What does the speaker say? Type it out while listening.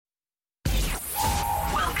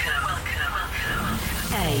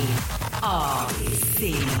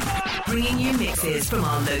Bringing you mixes from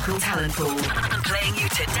our local talent pool and playing you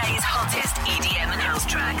today's hottest EDM and house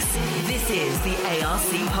tracks. This is the ARC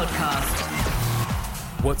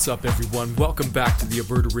Podcast. What's up, everyone? Welcome back to the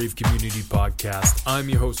Alberta Rave Community Podcast. I'm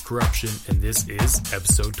your host, Corruption, and this is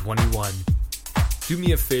episode 21. Do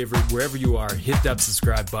me a favor, wherever you are, hit that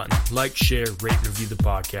subscribe button, like, share, rate, and review the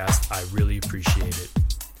podcast. I really appreciate it.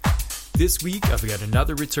 This week, I've got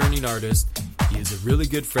another returning artist. He is a really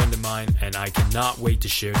good friend of mine, and I cannot wait to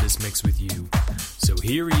share this mix with you. So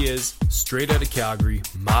here he is, straight out of Calgary,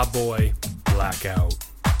 my boy, Blackout.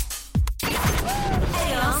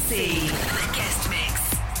 ARC, the guest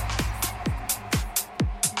mix.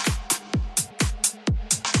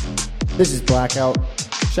 This is Blackout.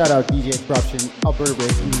 Shout out DJ Corruption, Alberta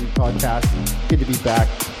Rave Community Podcast. Good to be back.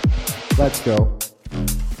 Let's go. Put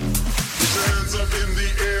your hands up in the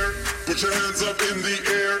air. Put your hands up in the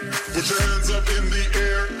air. Put your hands up in the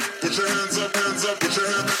air. Put your hands up, hands up. Put your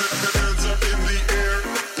hands up in the air.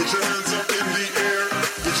 Put your hands up in the air.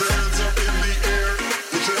 Put your hands up in the air.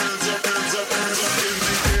 Put your hands up, hands up, hands up in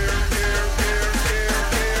the air.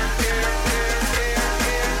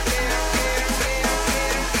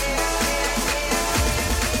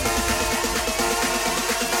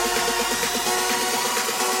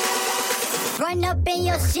 Run up in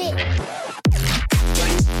your shit.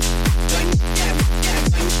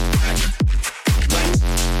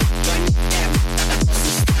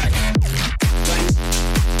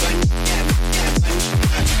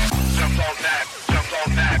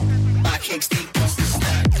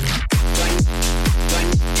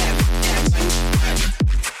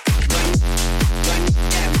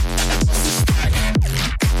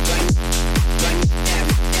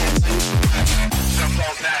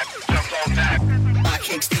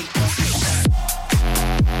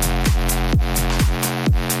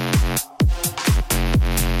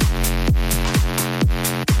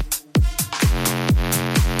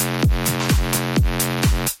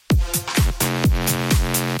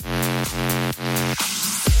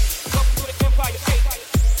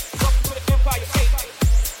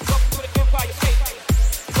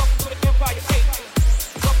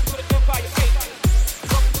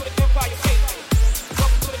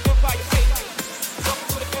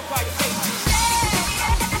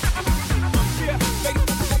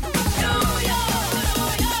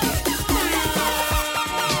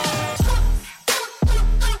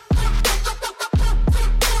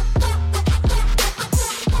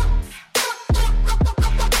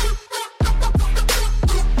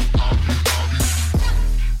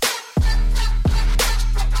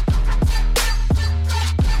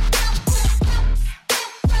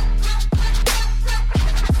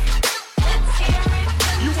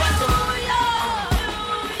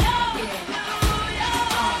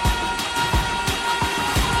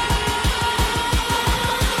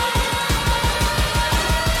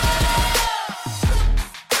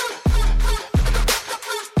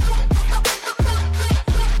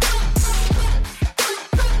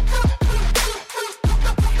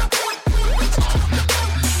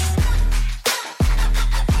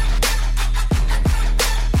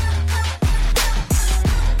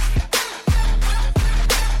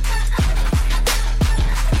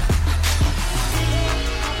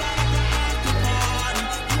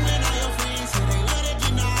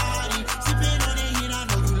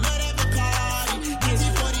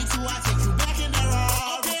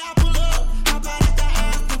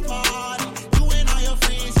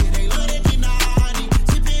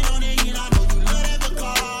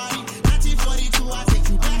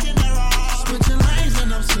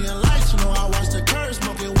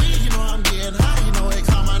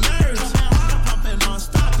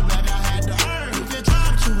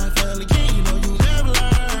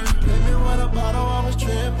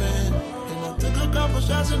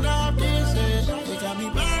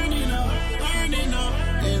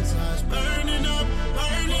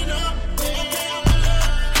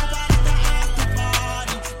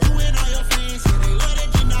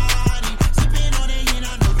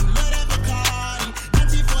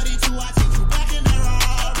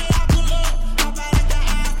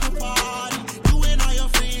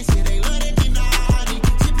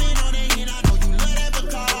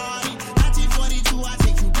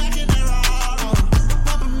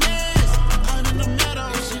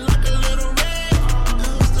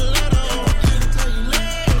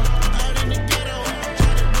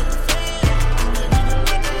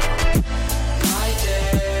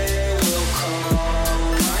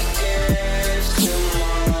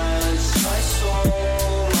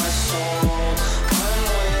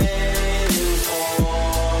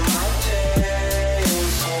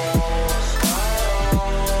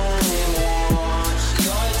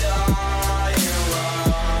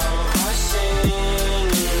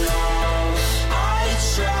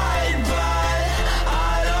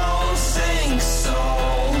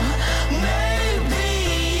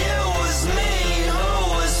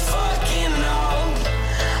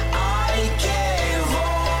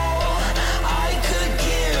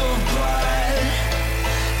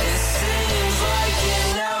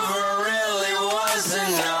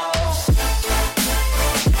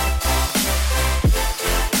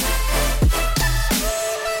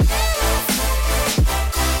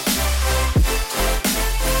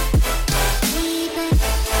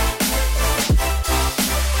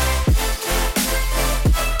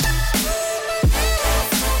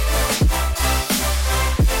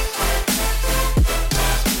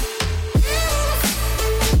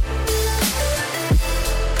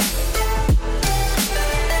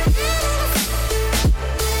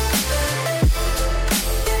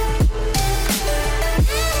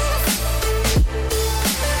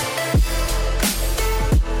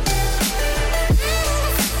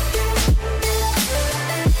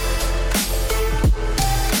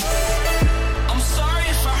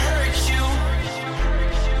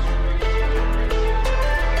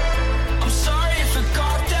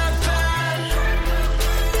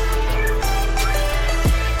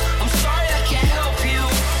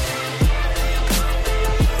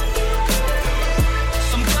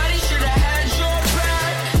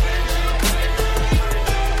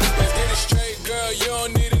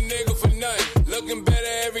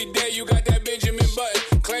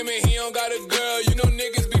 a girl, you know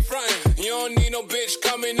niggas be frontin'. You don't need no bitch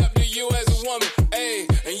coming up to you as a woman. Ayy,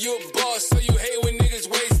 and you a boss, so you hate when niggas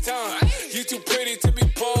waste time. You too pretty to be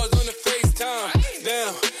paused on the FaceTime.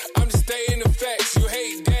 Damn, I'm just stating the facts. You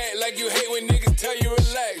hate that like you hate when niggas tell you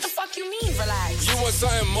relax. The fuck you mean relax? You want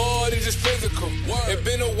something more than just physical. It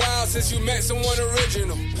been a while since you met someone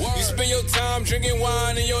original. You spend your time drinking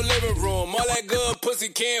wine in your living room. All that good pussy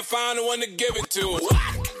can't find the one to give it to.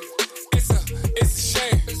 It's a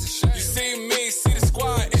shame. You see me, see the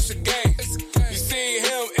squad, it's a game. You see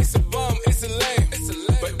him, it's a bum, it's a lame.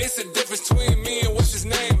 But it's a difference between me and what's his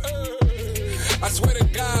name. I swear to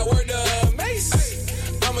God, word the mace.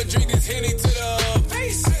 I'ma drink this Henny to the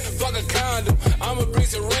face. Fuck a condom, I'ma bring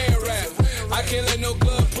some rain rap. I can't let no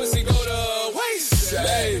good pussy go to waste.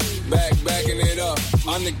 Hey, backing it up.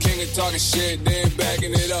 I'm the king of talking shit, then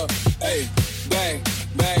backing it up. Hey,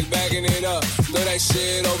 backing it up. Throw that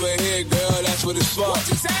shit over here, girl, that's what it's for. What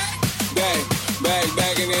you say?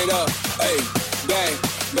 Backing it up. Hey,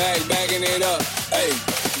 backing it up. Hey,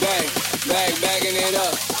 backing it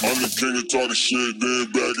up. I'm the king of talking shit, then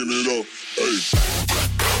backing it up. Hey.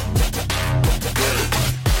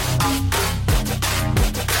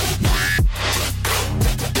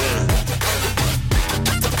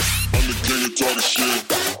 I'm the king of talking shit.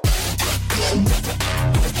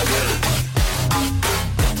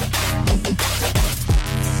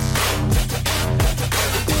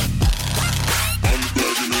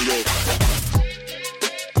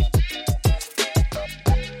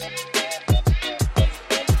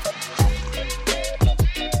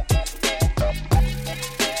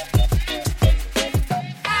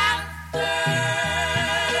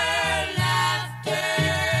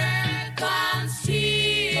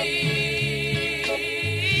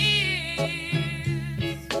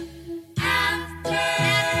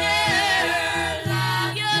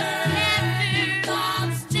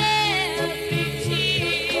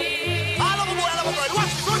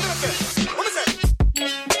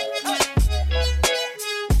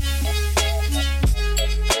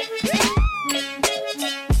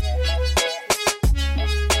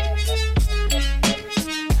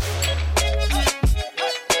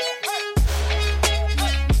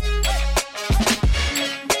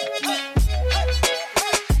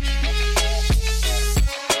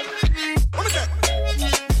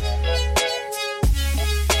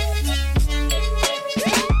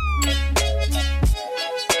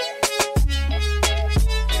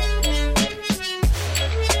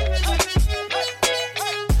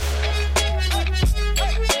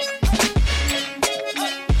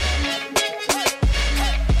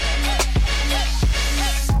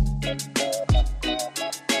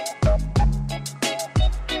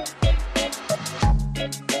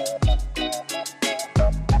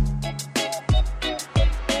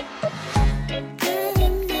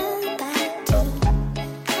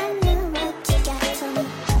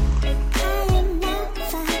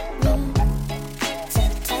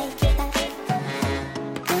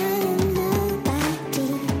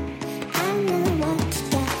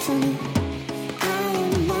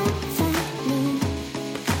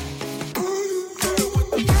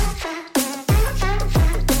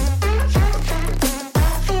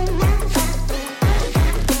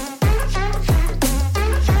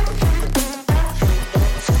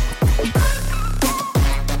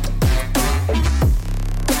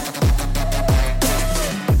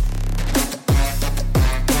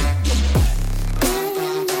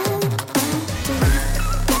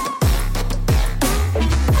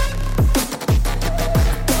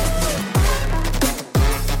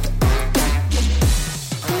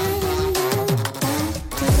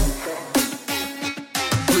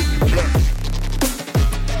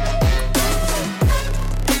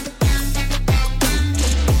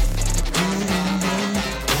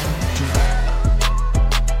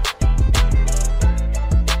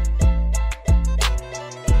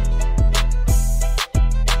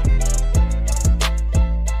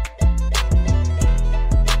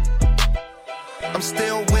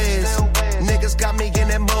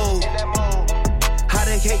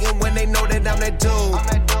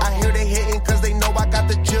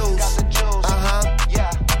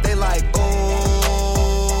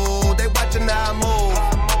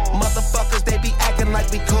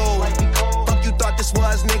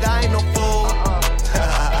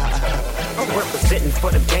 for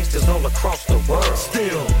them gangsters all across the world.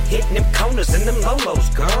 Still hitting them corners and them lolos,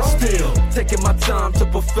 girl. Still taking my time to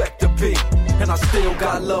perfect the beat, and I still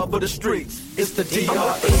got love for the streets. It's the DR. I'm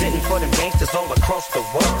representing for them gangsters all across the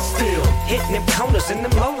world. Still hitting them corners and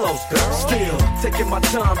them lolos, girl. Still taking my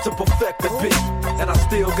time to perfect the beat, and I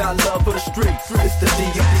still got love for the streets. It's the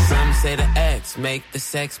D.R.E. Some say the X make the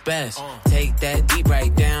sex best. Take that D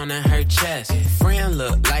right down in her chest. Friend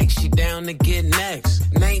look like she down to get next.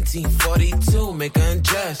 1942, make her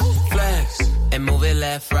undress. Flex and move it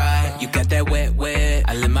left, right. You got that wet, wet.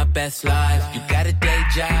 I live my best life. You got a day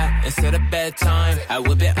job instead of bedtime. I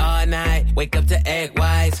whip it all night. Wake up to egg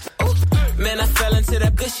whites. Ooh. Man, I fell into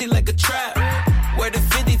that good shit like a trap. Where the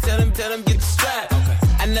 50, tell them get the strap.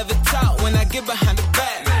 I never talk when I get behind the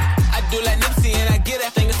back. I do like Nipsey and I get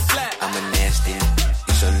that thing a slap. I'm a nasty,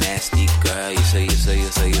 you so nasty, girl. You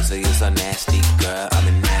so nasty, girl. I'm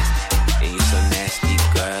a nasty, and you so nasty,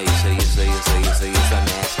 girl. You so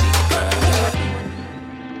nasty, girl.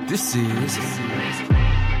 This is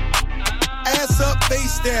ass up,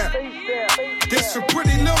 face down. This for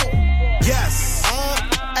pretty new. Yes.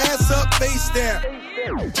 Ass up, face down.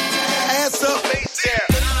 Ass up, face down.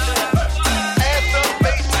 Ass up,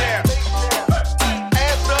 face down.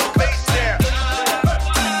 Ass up, face down.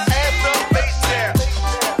 Ass up, face down.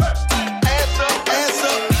 Ass up, ass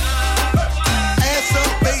up. Ass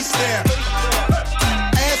up, face down.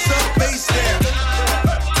 Ass up, face down.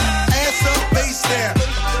 Ass up, face down.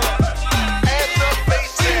 Ass up,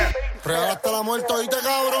 face down. Regalaste la muerte, oíste,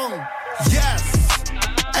 cabrón. Yes.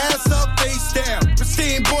 Ass up, face down.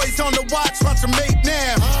 Pristine boys on the watch them make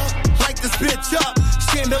now. Light this bitch up,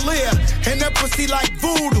 chandelier. And that pussy like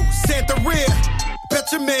voodoo, Santa Rhea.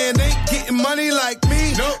 Bet your man ain't getting money like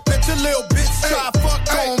me. Nope. Bet your little bitch try fuck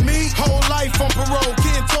on me. Whole life on parole,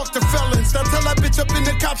 can't talk to felons. Now tell that bitch up in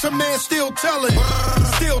the cops, her man still telling.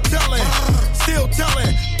 Still telling, still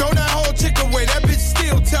telling. Throw that whole chick away, that bitch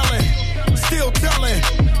still telling. Still telling,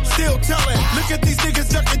 still telling. Look at these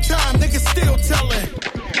niggas ducking time, niggas still telling.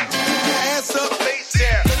 Ass up, face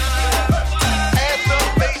down. Ass up,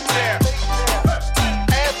 face down.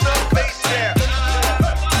 Ass up, face down.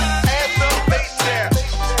 Ass up, face down.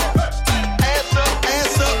 Ass up,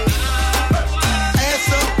 ass up. Ass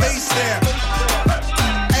up, face down.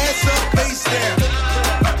 Ass up, face down. Ass up, face down.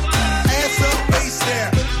 Ass up, face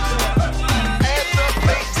down.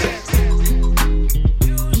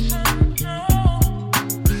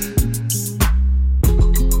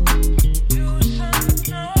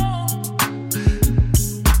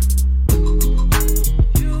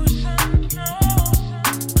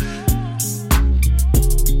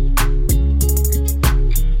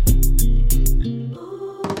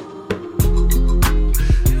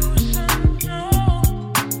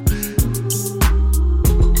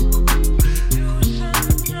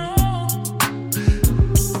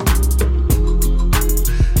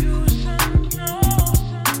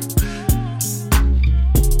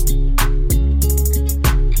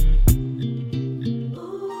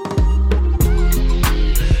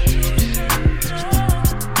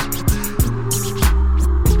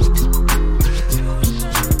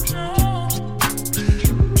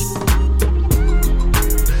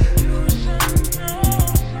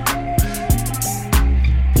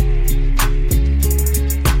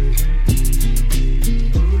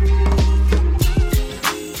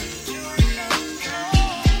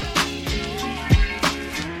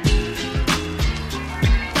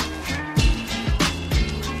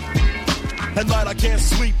 At night I can't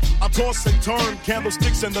sleep, I toss and turn.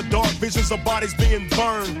 Candlesticks in the dark, visions of bodies being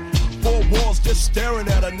burned. Four walls just staring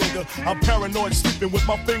at a nigga. I'm paranoid, sleeping with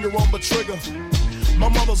my finger on the trigger. My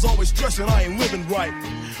mother's always stressing I ain't living right,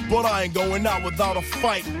 but I ain't going out without a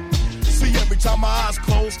fight. See, every time my eyes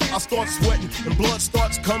close, I start sweating and blood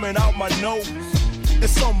starts coming out my nose.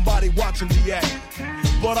 There's somebody watching the act,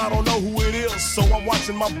 but I don't know who it is, so I'm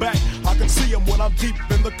watching my back. I can see him when I'm deep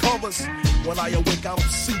in the covers. When I awake, I don't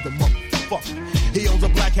see the motherfucker. He owns a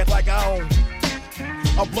black hat like I own,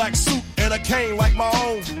 a black suit and a cane like my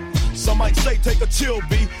own. Some might say take a chill,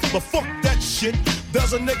 B, but fuck that shit.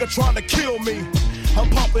 There's a nigga trying to kill me. I'm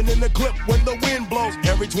popping in the clip when the wind blows.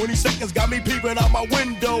 Every 20 seconds got me peeping out my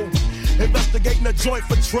window. Investigating the joint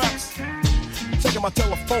for traps. Checking my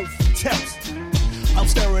telephone for texts. I'm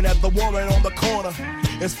staring at the woman on the corner.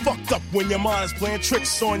 It's fucked up when your mind's playing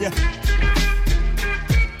tricks on you.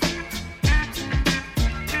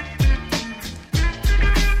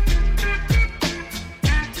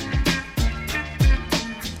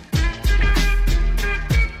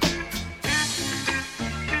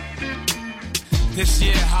 This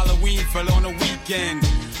year Halloween fell on a weekend.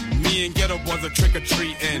 Me and Ghetto Boys are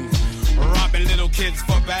trick-or-treating, robbing little kids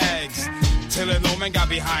for bags, till an old man got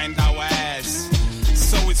behind our ass.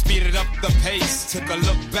 So we speeded up the pace, took a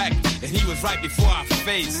look back, and he was right before our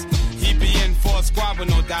face. He be in for a squabble,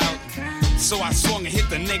 no doubt, so I swung and hit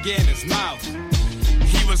the nigga in his mouth.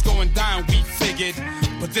 He was going down, we figured,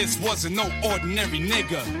 but this wasn't no ordinary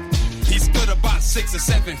nigga. He stood about 6 or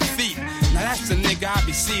 7 feet. Now that's the nigga I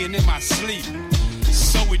be seeing in my sleep.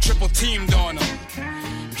 So we triple teamed on him,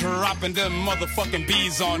 dropping them motherfucking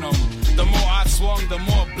bees on him. The more I swung, the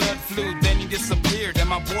more blood flew. Then he disappeared, and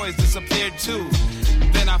my boys disappeared too.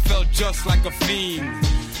 Then I felt just like a fiend.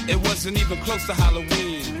 It wasn't even close to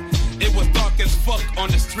Halloween. It was dark as fuck on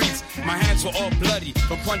the streets. My hands were all bloody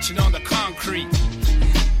from punching on the concrete.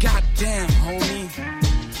 Goddamn, homie.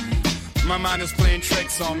 My mind is playing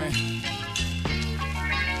tricks on me.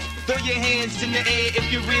 Throw your hands in the air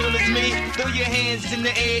if you're real as me. Throw your hands in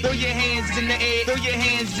the air. Throw your hands in the air. Throw your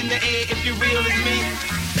hands in the air if you're real as me.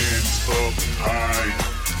 Hands up high.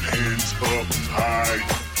 Hands up high.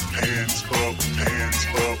 Hands up. Hands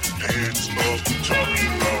up. Hands up. Talking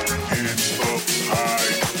about hands up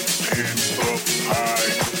high. Hands up high.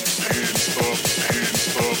 Hands up. Hands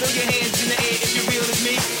up. Throw your hands in the air if you're real as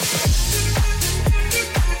me.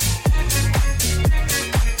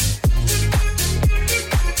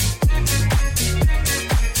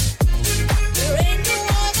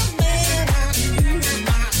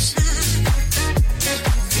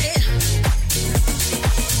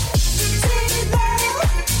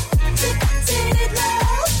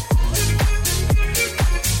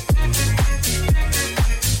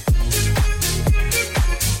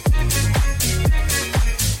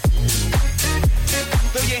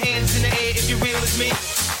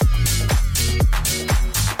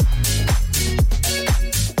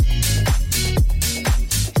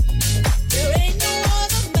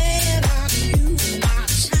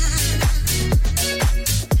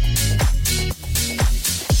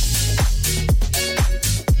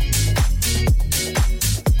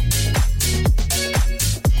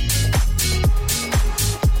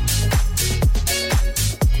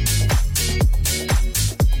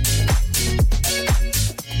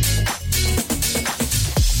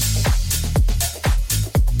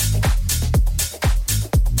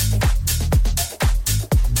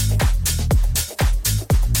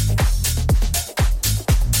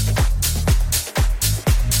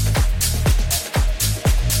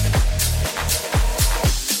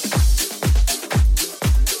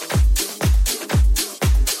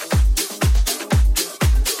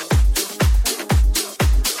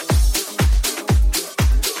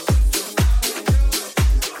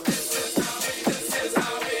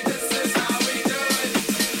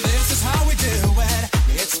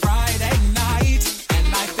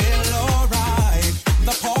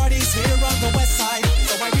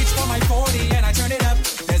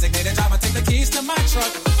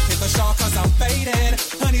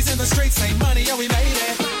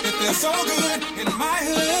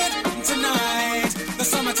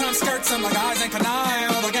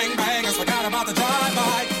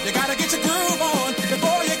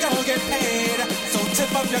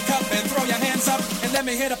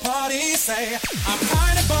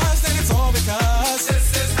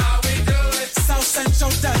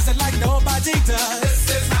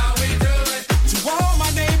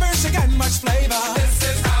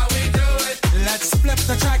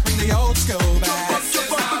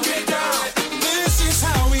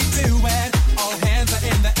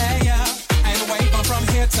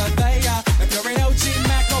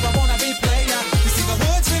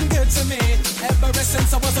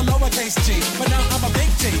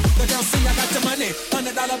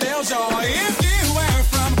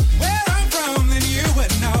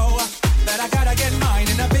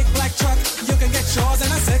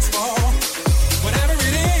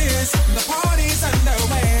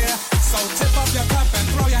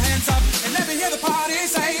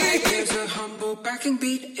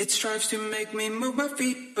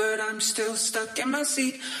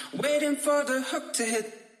 Waiting for the hook to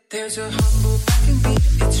hit. There's a humble backing beat.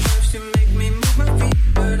 It strives to make me move my feet,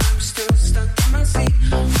 but I'm still stuck in my seat.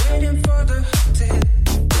 Waiting for the hook to hit.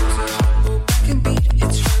 There's a humble backing beat.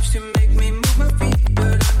 It strives to make me move my feet,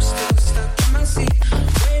 but I'm still stuck in my seat.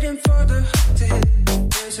 Waiting for the hook to hit.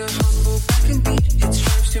 There's a humble backing beat. It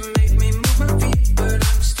strives to make me move my feet, but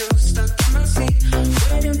I'm still stuck in my seat.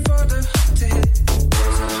 Waiting for the hook to hit.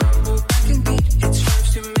 There's a humble backing beat. It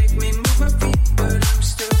strives to make me move my feet, but I'm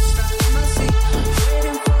still stuck in my seat. Waiting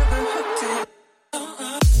for the hook to hit.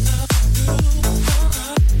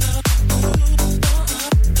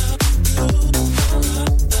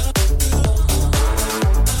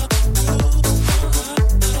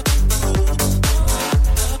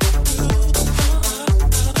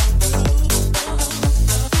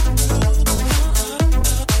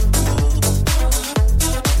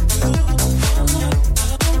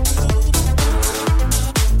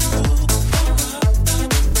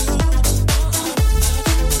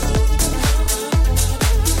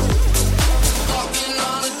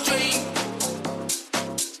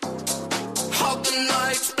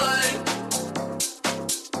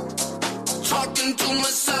 thinking to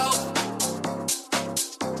myself,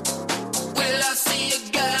 will I see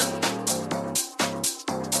again?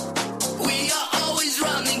 We are always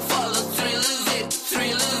running for the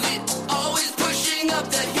thrill of it, always pushing up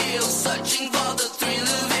the hill, searching for the thrill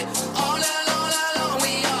of it. All along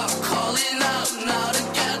we are calling out now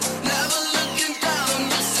again, never looking down, I'm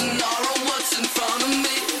just an hour on what's in front of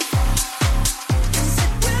me.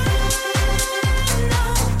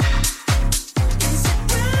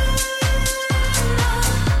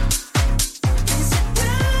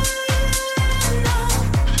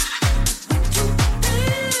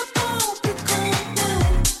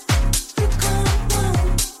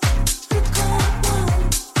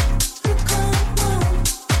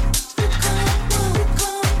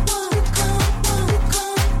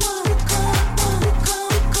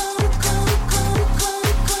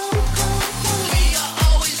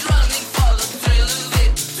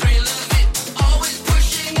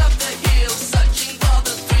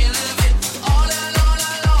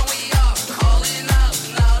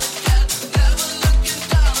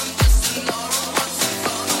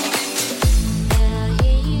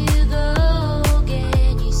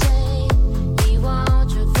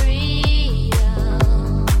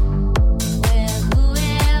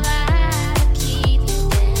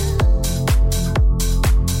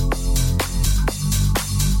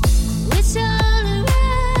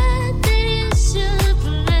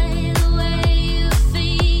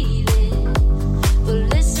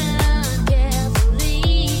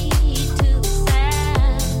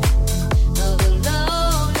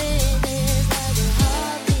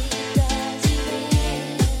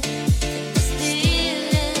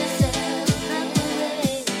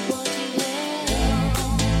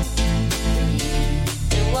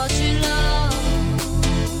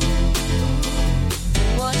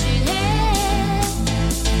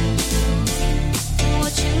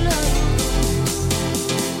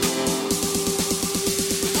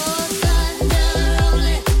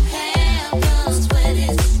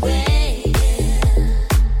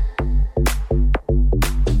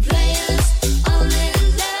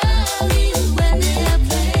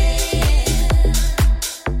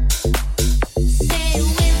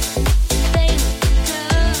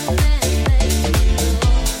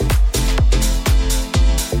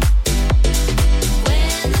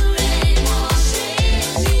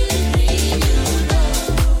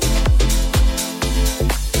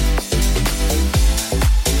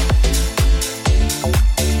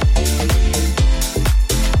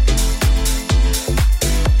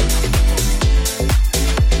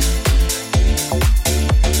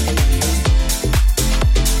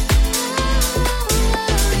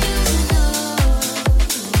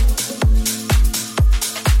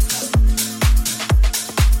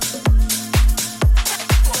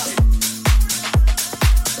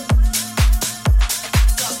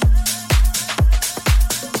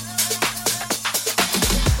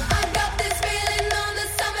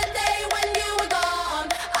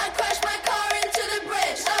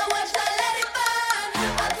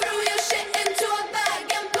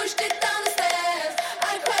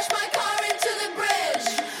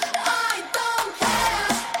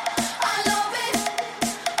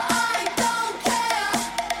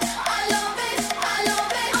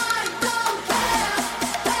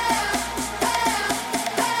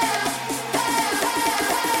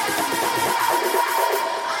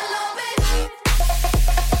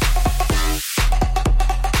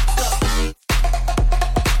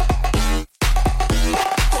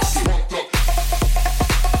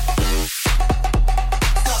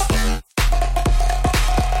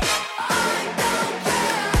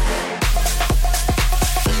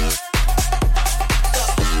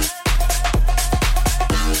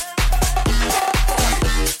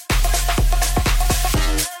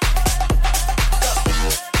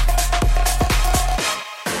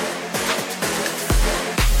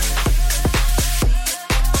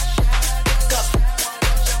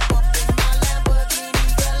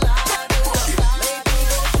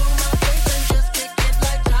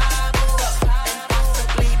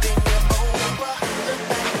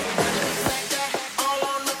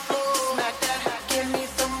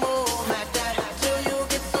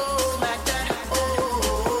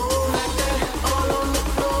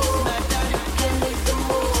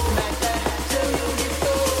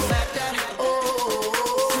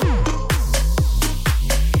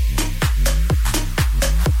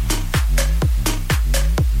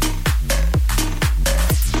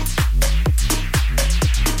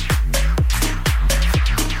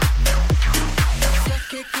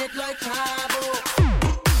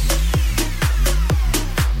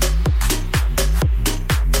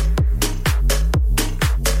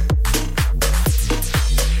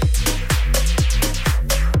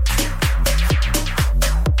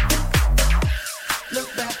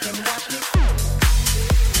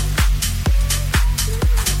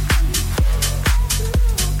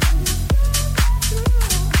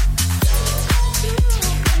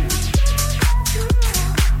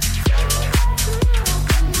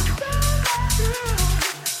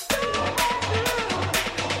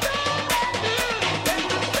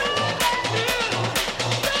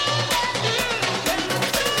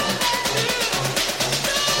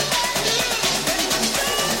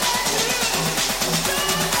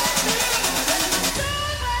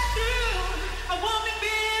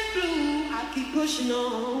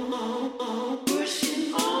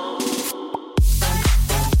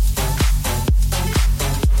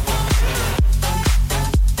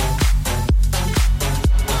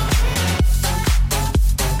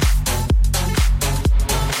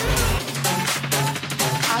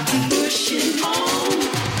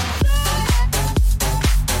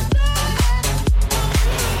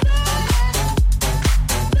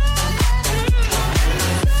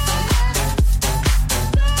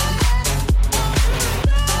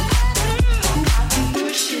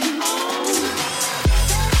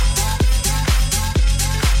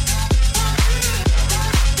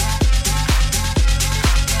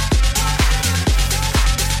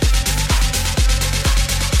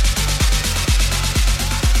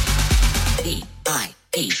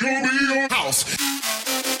 R-E-I-E. Show me your house.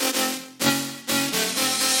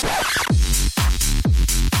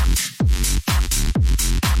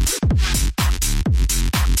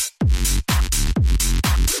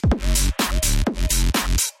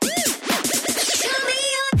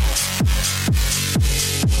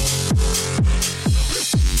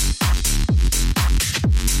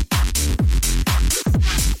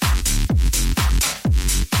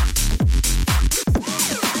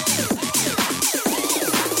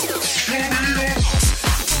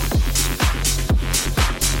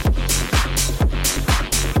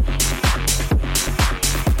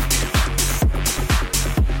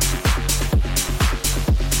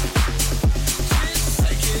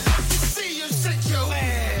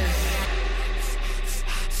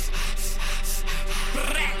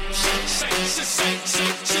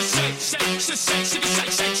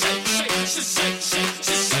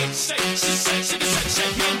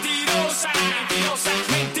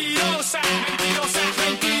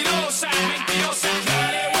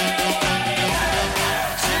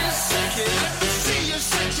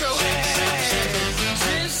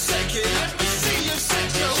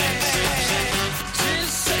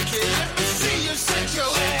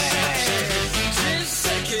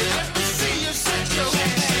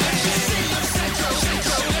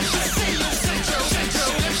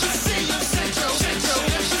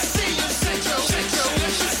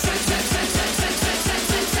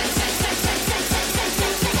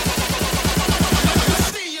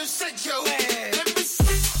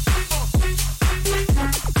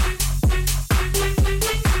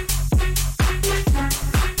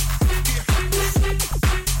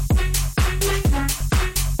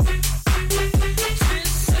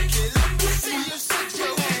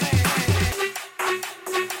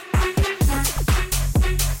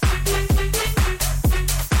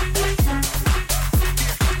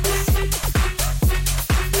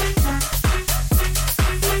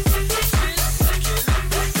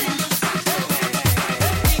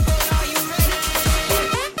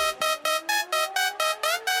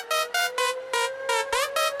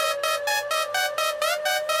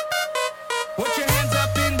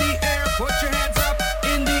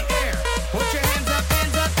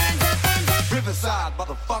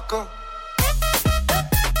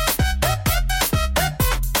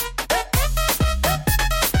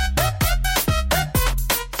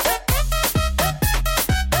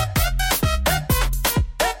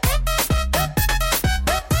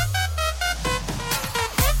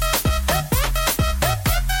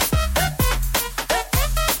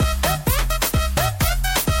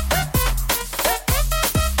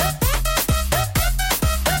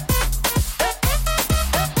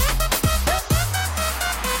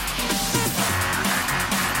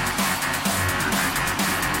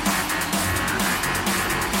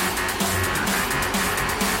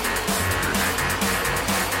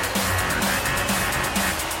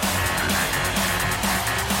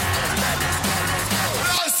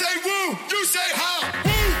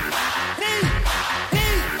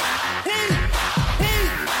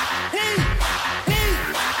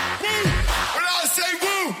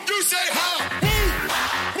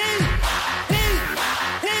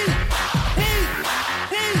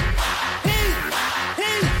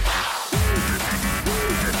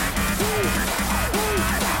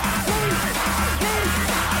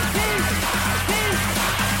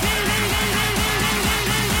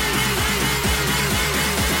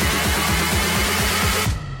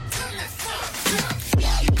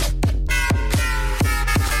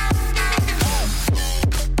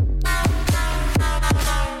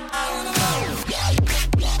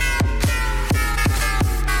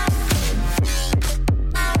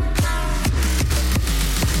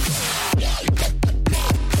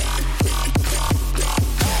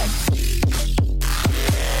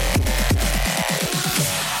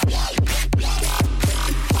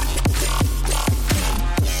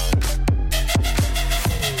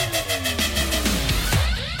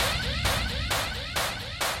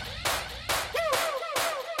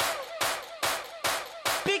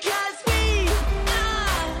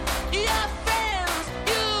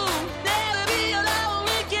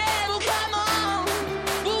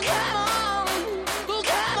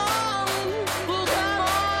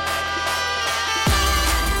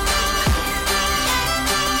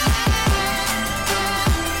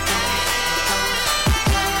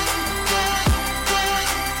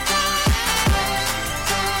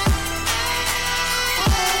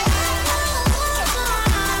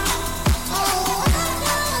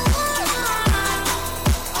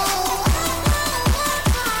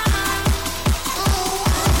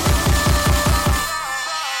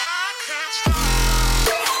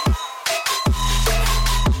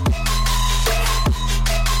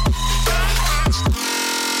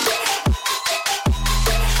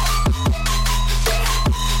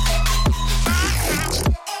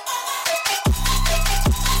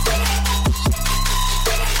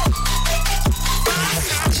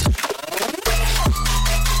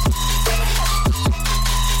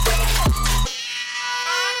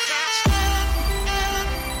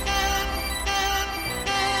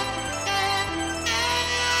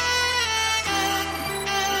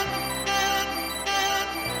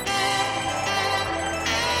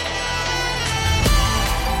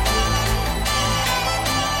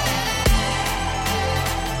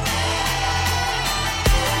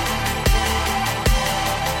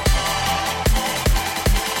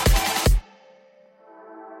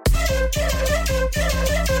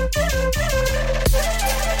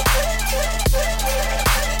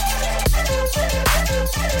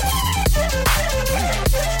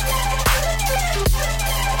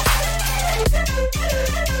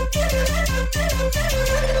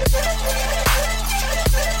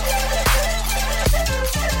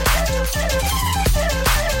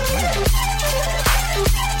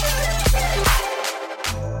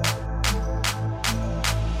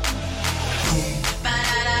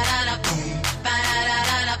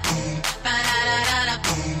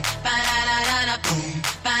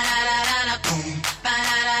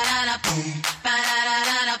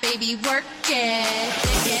 Don't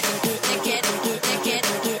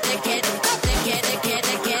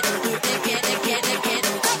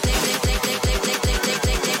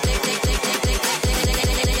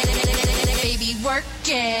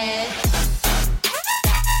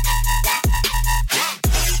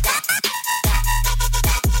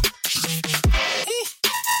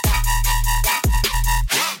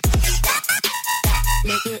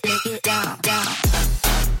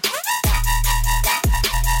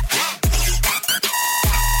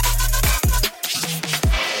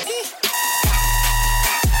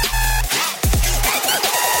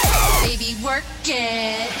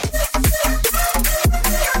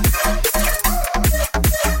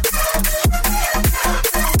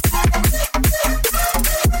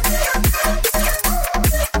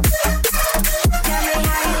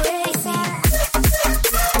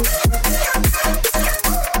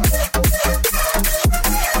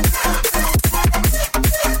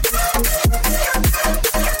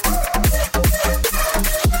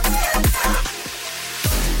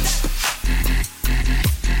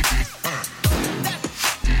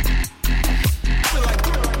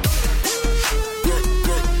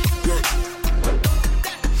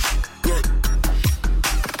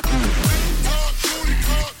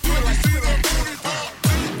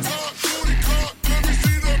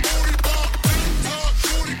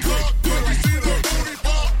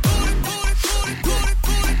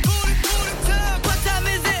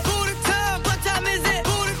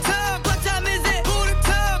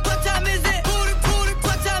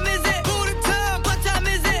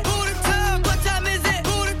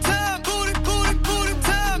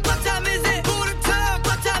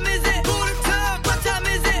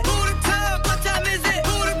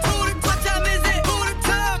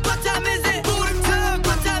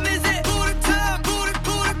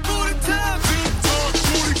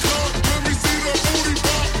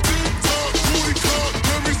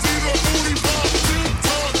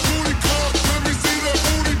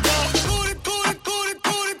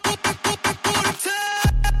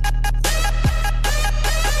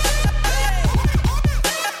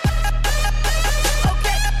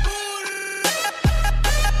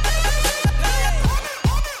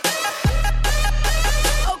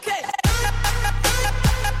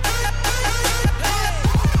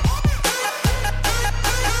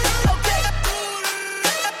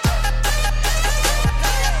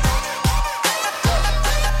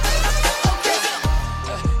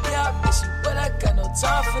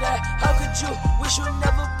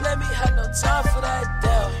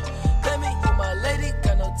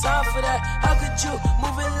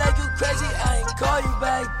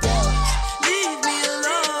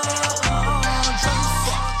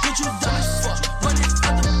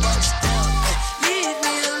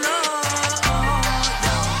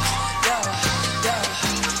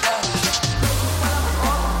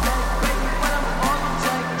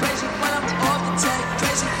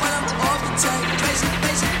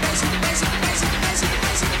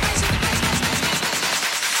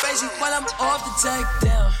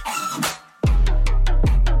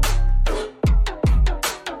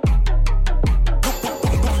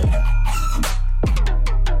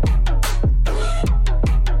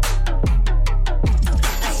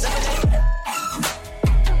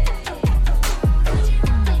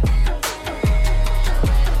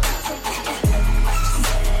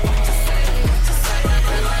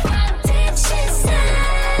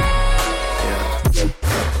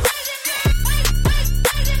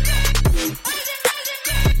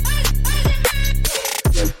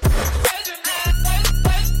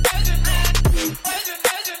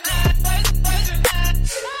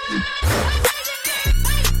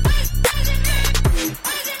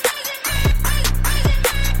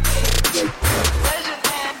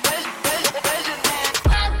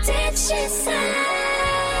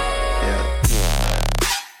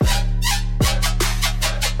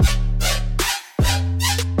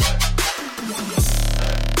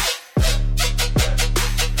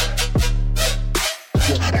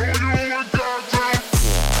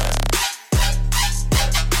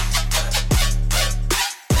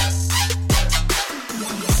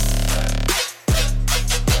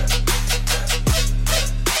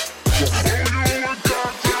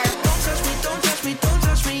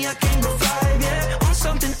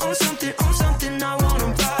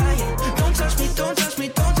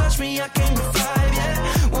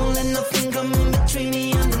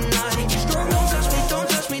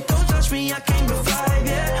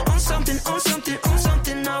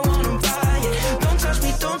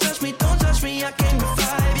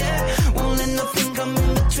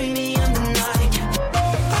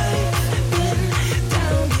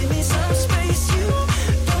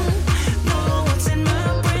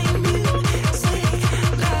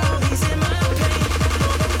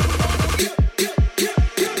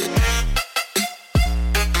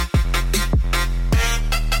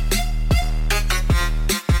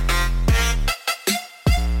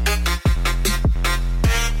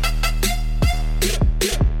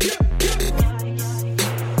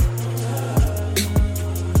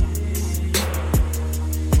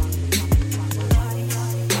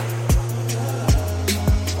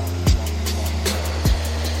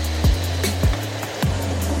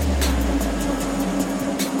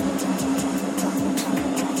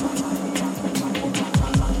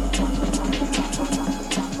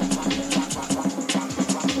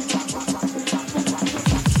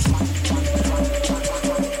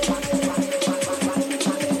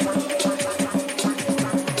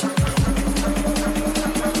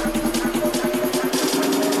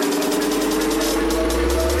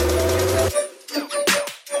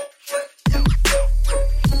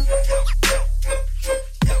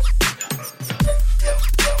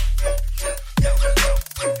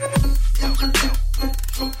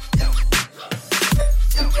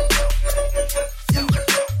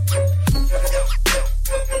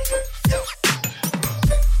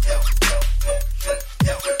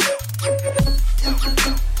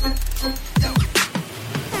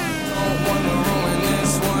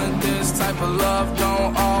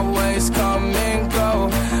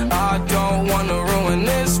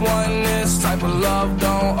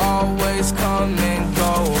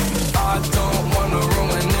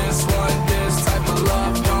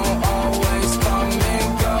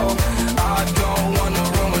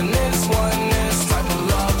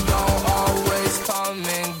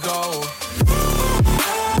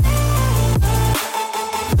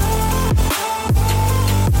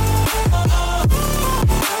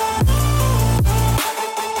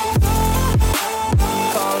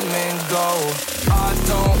I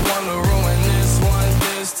don't wanna ruin this one.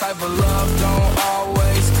 This type of love don't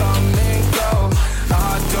always come and go.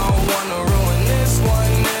 I don't wanna ruin this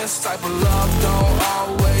one. This type of love don't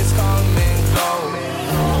always come and go.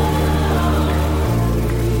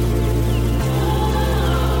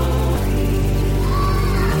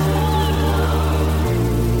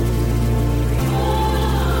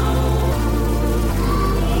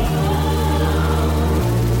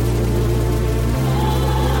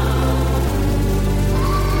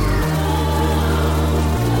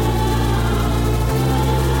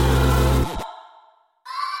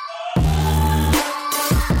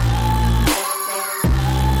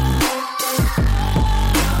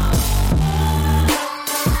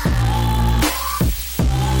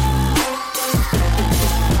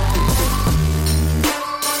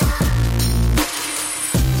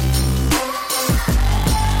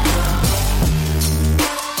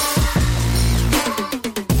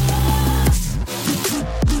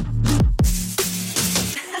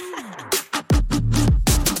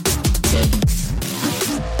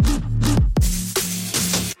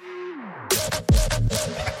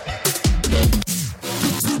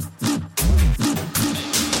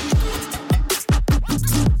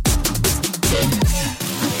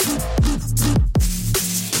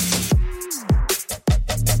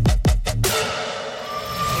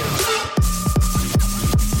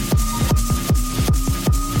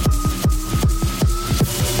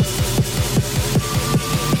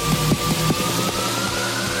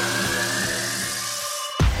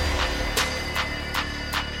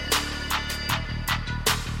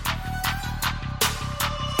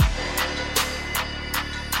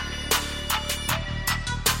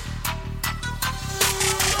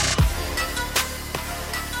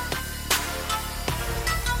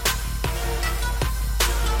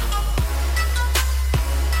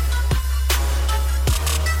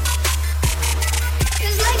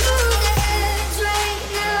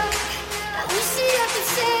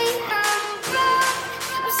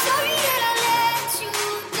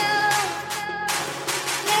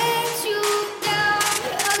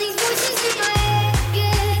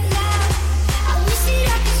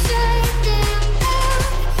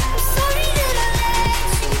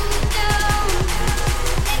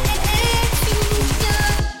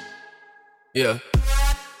 Yeah.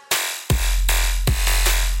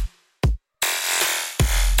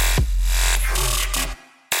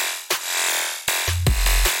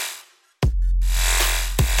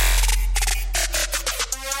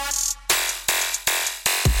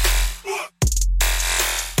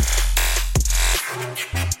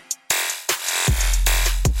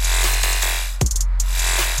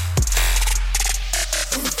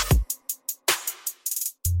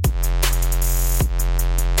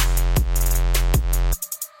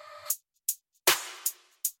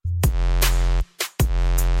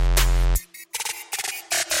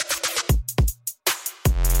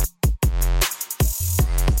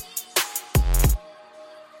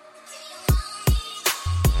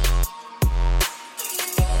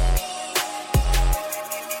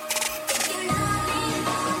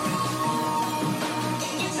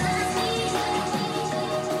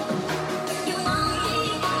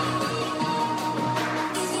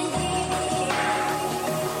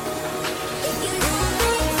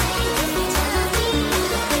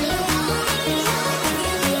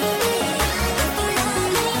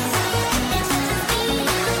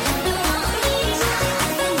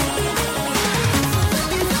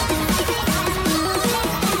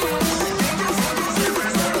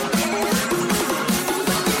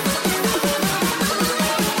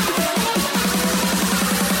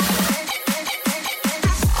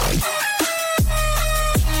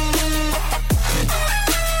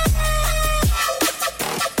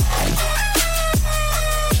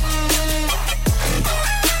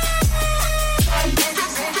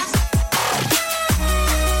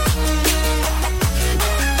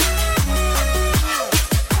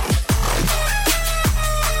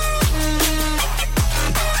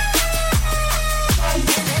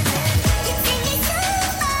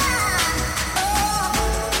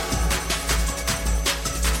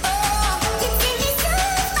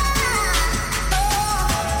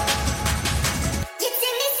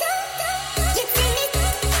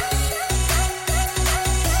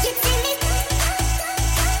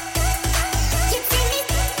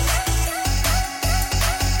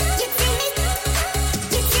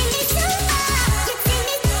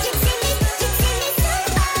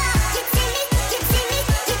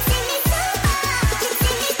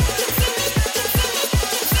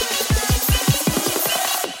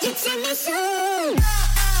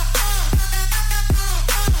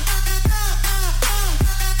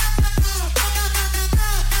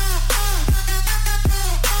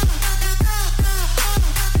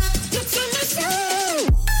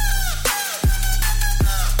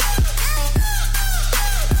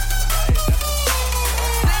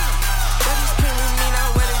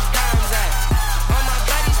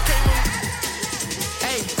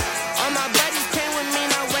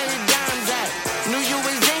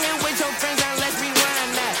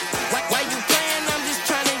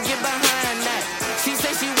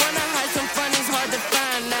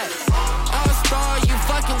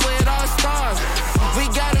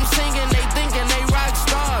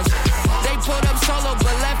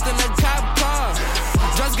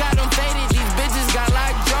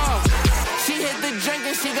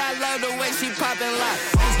 drinking, she got love the way she poppin' lock.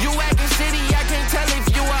 You acting shitty, I can't tell if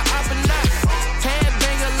you are up or not.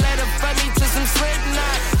 Headbanger, let her fuck me to some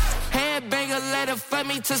Slipknot. Headbanger, let her fuck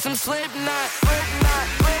me to some Slipknot. Slipknot,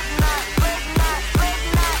 Slipknot, Slipknot,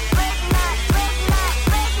 Slipknot, Slipknot,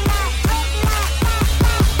 Slipknot.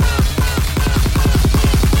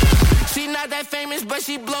 She not that famous, but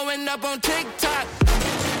she blowing up on TikTok.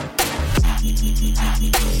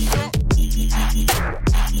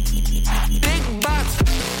 Big box.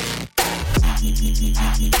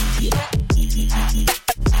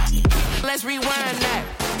 Let's rewind that.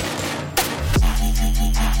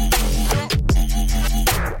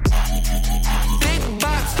 Big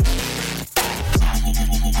box.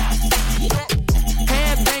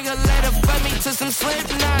 Headbanger, let her fuck me to some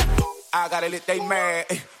Slipknot. I gotta let they mad,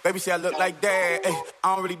 ayy. Baby say I look like that, ayy.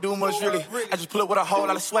 I don't really do much, really. I just pull up with a whole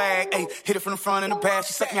lot of swag, ayy. Hit it from the front and the back.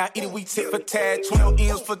 She suck me, I eat it, we tit for tat. 12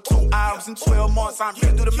 M's for 2 hours and 12 months. I'm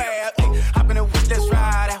here to do the math, ayy. Hop in the whip, let's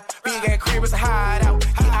ride out. Big ass crib is a hideout.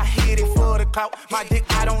 Yeah, I hit it for the clout. My dick,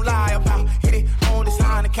 I don't lie about. Hit it on this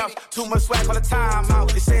line, the couch. Too much swag all the time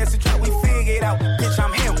out. They say it's a trap, we figure it out. Bitch,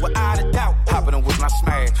 I'm him, without a doubt. Hop in the whip, and I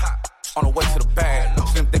smash. On the way to the bag.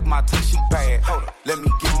 Slim thick, my tea, she bad. Hold up, let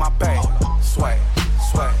me get my bag. Swag,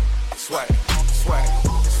 swag, swag, swag,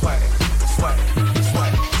 swag, swag,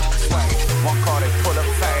 swag, swag. One car they pull up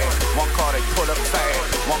fast. One car they pull up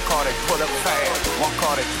fast. One car they pull up fast. One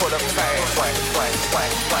car they pull up fast. Swag, swag,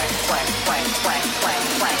 swag, swag,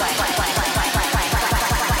 swag,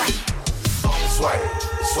 swag, swag, swag, swag, swag,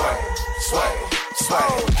 swag, swag, swag,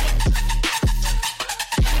 swag.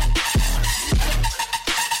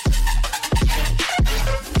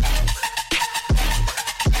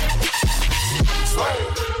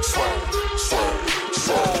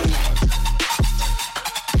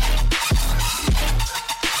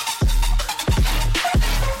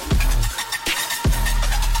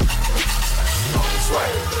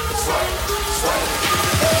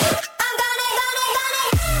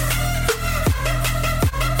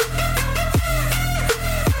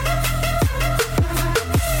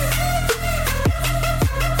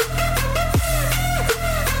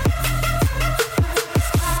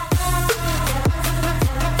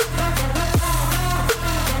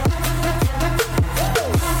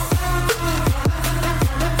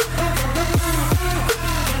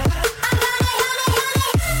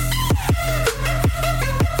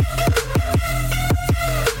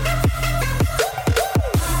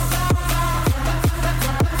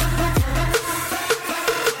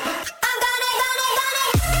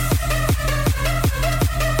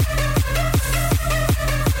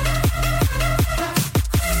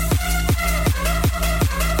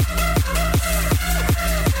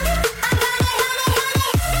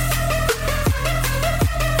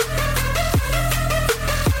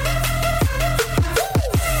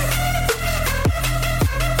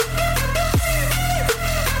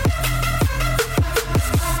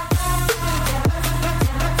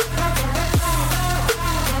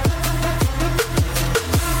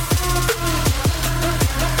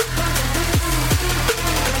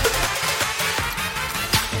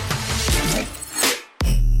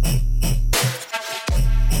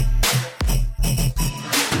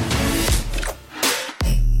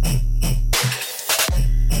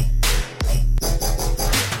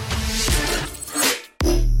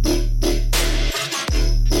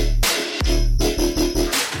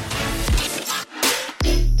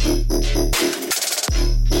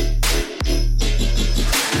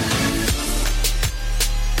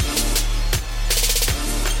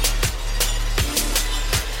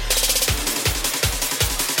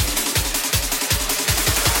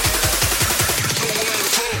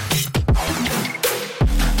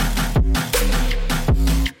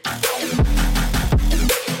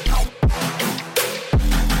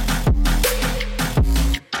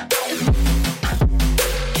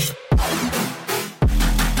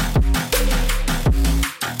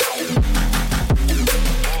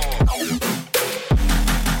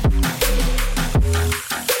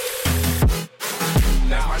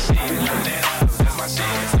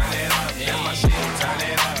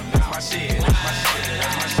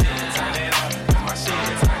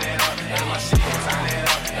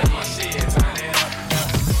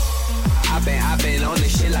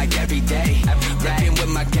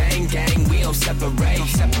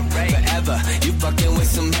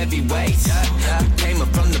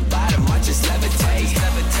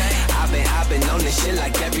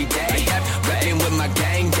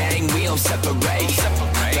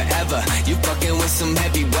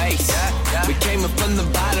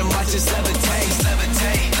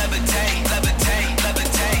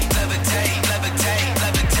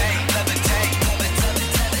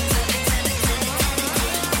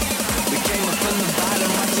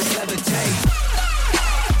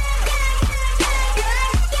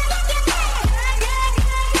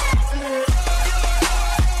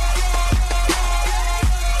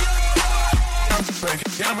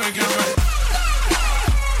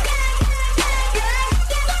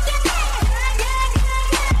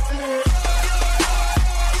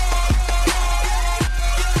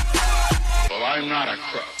 Well, I'm not a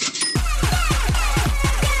crook.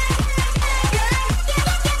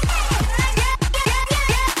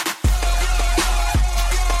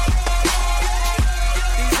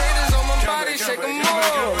 Shake 'em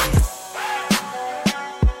all.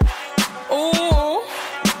 Ooh.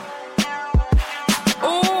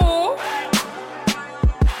 Ooh.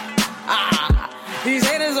 Ah. These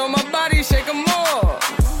haters on my body, shake 'em all.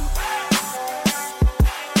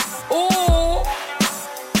 Ooh.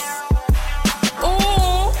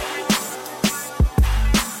 Ooh.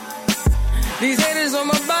 These haters on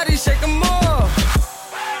my body, shake 'em all.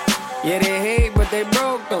 Yeah, they hate, but they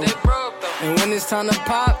broke though. And when it's time to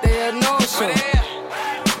pop, they a no-show.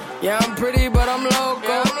 Yeah, I'm pretty, but I'm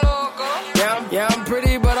loco. Yeah, I'm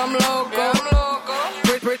pretty, but I'm loco.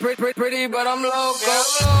 Pretty, but I'm loco.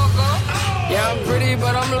 Yeah, I'm pretty,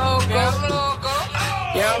 but I'm loco.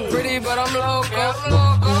 Yeah, I'm pretty, but I'm loco.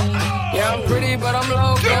 Yeah, I'm pretty, but I'm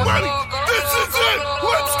loco. Get ready. This is it.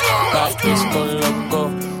 Let's go. Disco loco.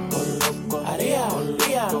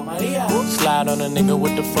 Maria. Slide on a nigga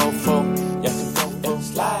with the fofo. Yeah.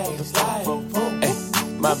 Slide. Ay,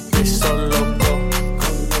 my bitch so loco.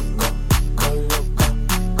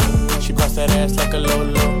 She bust that ass like a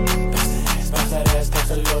lolo. Bust that ass like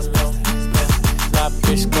a lolo. My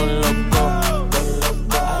bitch go loco.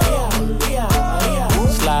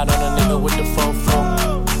 Slide on a nigga with the fofo.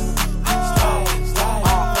 Slide,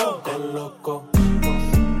 go loco.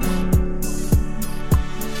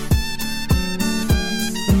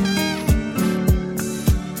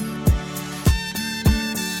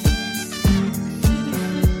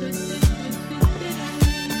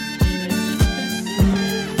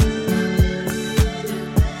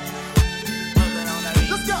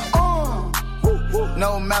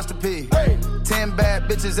 No masterpiece. 10 bad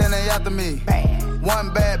bitches and they after me.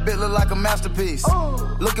 One bad bitch look like a masterpiece.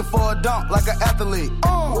 Looking for a dunk like an athlete.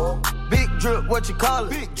 Big drip, what you call it?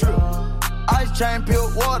 Big drip. Ice chain, pure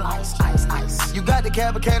water. Ice. You got the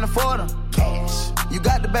cab, but can't afford them. Cash. You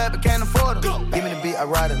got the bad, but can't afford them. Give me the beat, I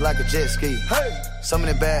ride it like a jet ski. Some of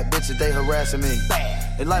the bad bitches, they harassing me.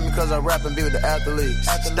 They like me cause I rap and be with the athletes.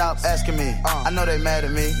 Stop asking me, I know they mad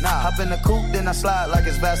at me. Hop in the coupe, then I slide like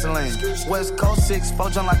it's Vaseline. West Coast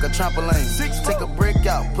 6'4", jump like a trampoline. Take a brick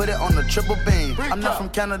out, put it on the triple beam. I'm not from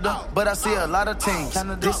Canada, but I see a lot of teams.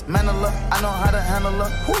 Dismantle her, I know how to handle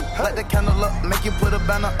her. Light the candle up, make you put a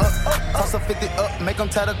banner up. Toss a 50 up, make them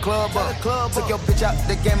tie the club up. Took your bitch out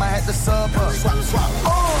the game, I had to sub her.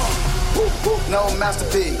 No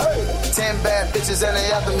masterpiece. 10 bad bitches and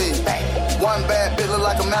they after me. One bad bitch look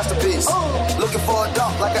like a masterpiece. Looking for a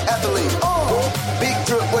dunk like an athlete. Big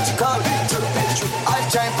drip, what you call it?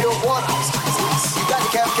 Ice chain, pure water. You got the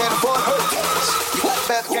cap, can't afford it. You got the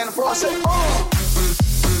bad, can't afford it.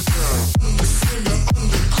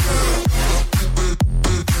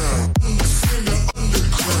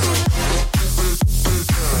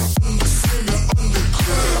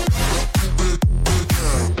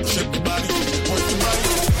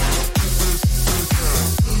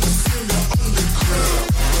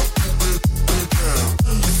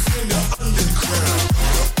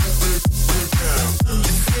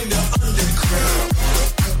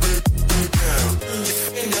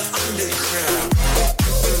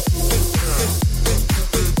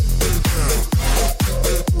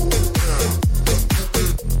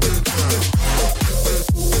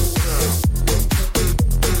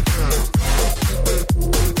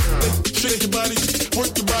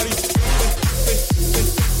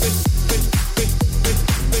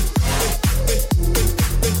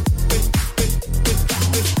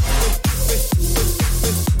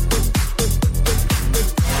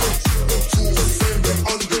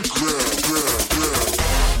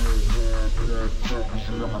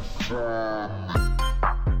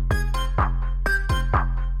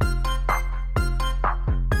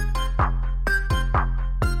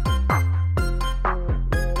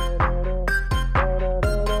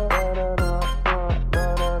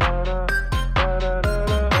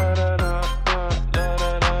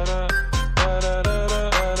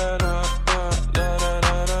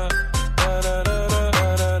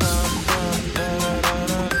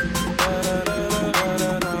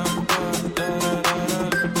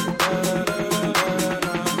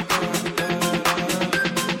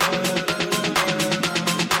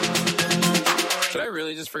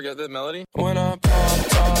 Forget the melody. When I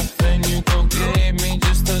popped off, then you go gave me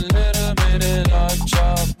just a little bit of love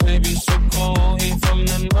chop. Baby, so cold, he from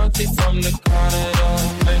the north, he from the Canada.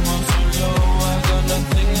 I go so low, I got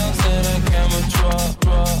nothing else that I can withdraw.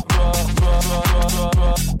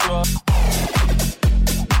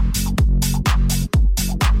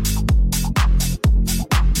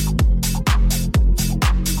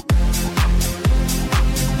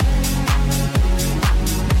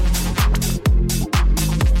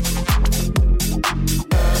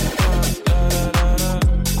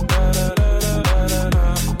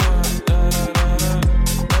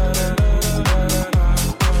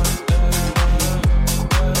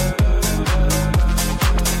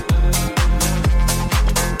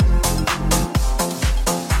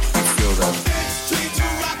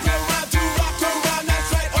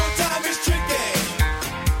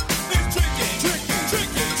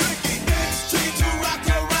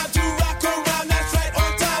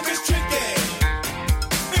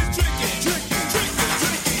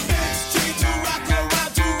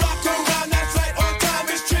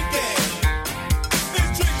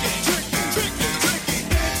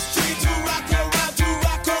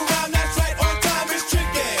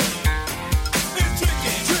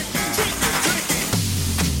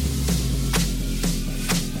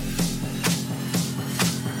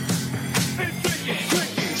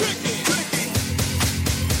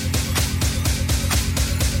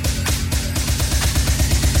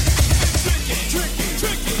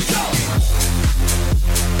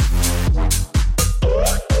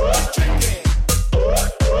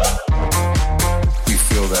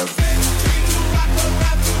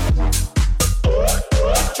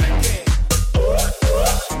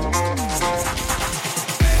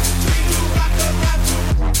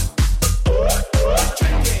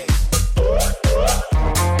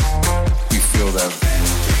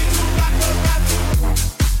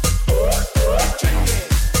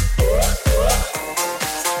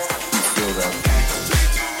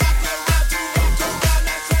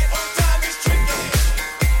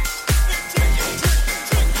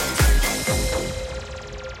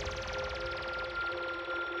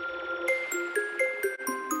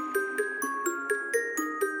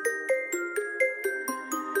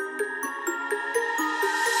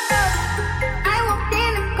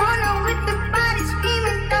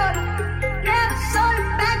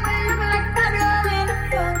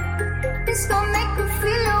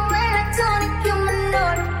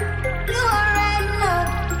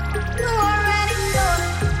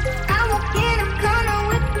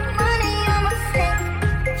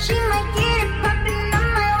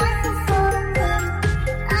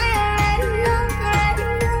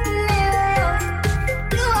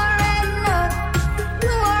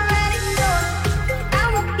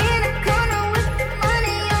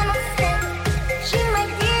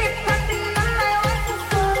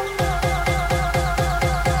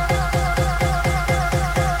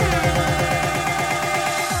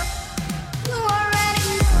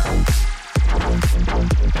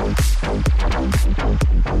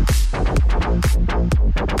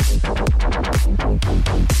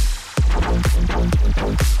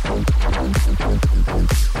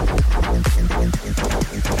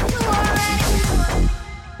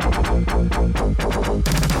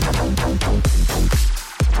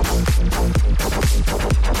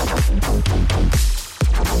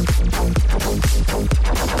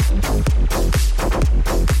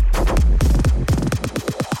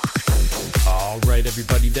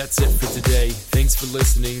 that's it for today. Thanks for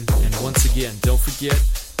listening. And once again, don't forget,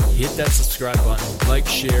 hit that subscribe button, like,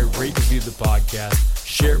 share, rate, review the podcast,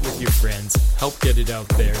 share it with your friends, help get it out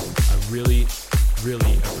there. I really,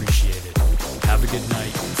 really appreciate it. Have a good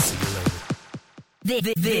night. See you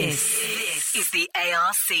later. This is the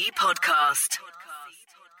ARC podcast.